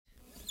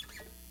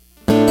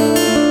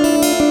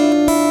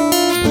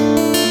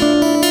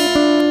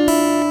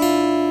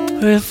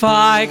If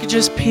I could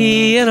just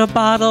pee in a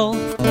bottle,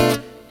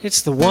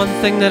 it's the one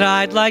thing that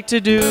I'd like to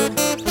do.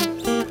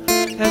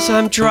 As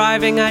I'm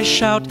driving, I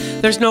shout,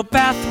 there's no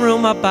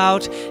bathroom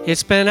about.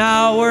 It's been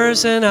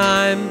hours and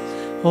I'm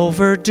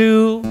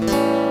overdue.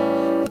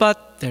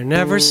 But there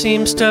never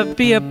seems to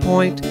be a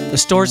point. The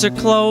stores are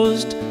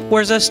closed.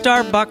 Where's a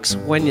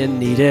Starbucks when you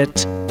need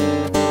it?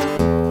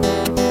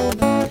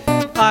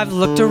 I've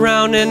looked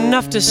around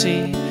enough to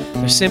see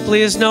there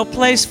simply is no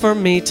place for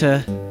me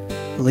to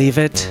leave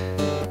it.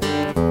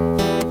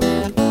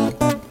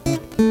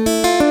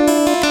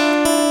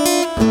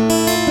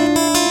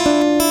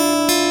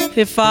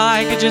 If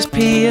I could just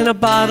pee in a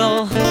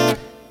bottle,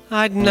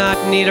 I'd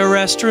not need a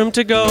restroom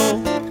to go.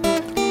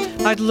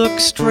 I'd look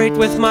straight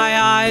with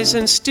my eyes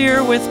and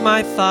steer with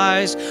my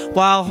thighs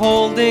while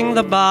holding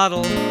the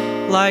bottle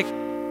like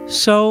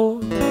so.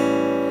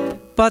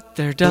 But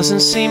there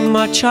doesn't seem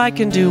much I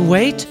can do.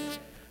 Wait,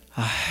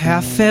 a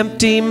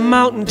half-empty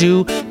Mountain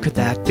Dew, could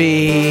that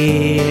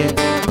be?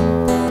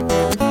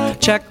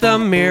 Check the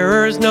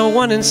mirrors, no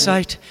one in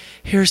sight.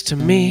 Here's to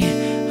me,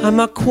 I'm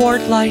a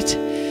quart light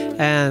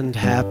and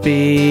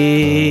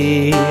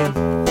happy.